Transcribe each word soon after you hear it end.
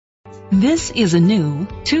This is a new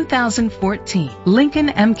 2014 Lincoln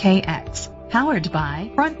MKX, powered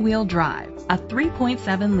by front-wheel drive, a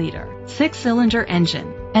 3.7-liter, 6-cylinder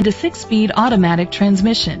engine, and a 6-speed automatic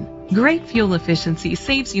transmission. Great fuel efficiency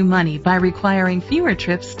saves you money by requiring fewer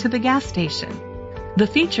trips to the gas station. The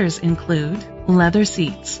features include leather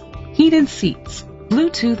seats, heated seats,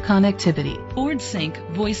 Bluetooth connectivity, Ford Sync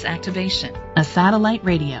voice activation, a satellite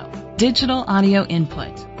radio, digital audio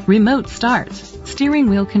input, remote start, steering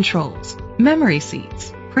wheel controls, memory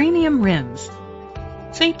seats, premium rims.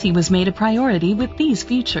 Safety was made a priority with these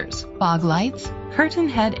features: fog lights, curtain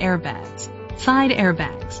head airbags, side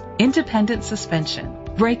airbags, independent suspension,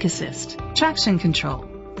 brake assist, traction control.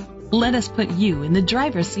 Let us put you in the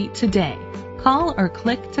driver's seat today. Call or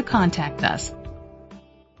click to contact us.